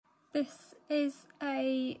This is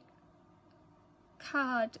a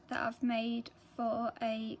card that I've made for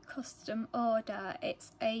a custom order.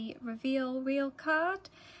 It's a reveal reel card,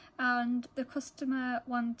 and the customer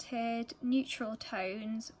wanted neutral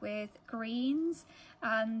tones with greens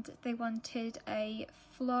and they wanted a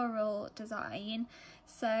floral design.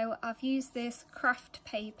 So I've used this craft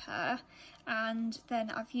paper and then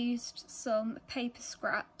I've used some paper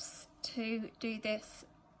scraps to do this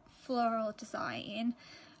floral design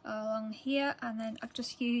along here, and then I've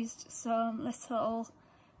just used some little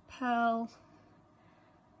pearl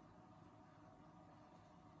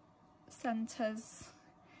centres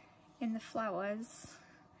in the flowers,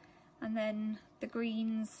 and then the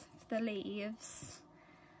greens for the leaves.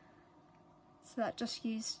 So that just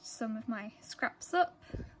used some of my scraps up,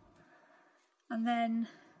 and then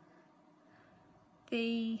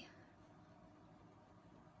the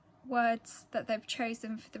words that they've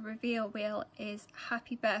chosen for the reveal wheel is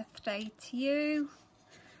 "Happy birthday to you."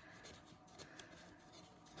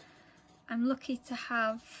 I'm lucky to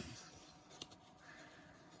have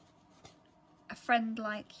a friend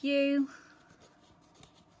like you,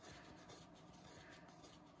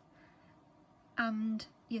 and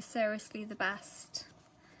you're seriously the best.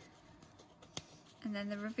 And then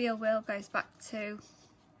the reveal wheel goes back to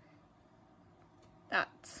that.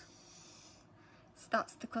 So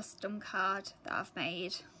that's the custom card that I've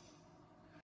made.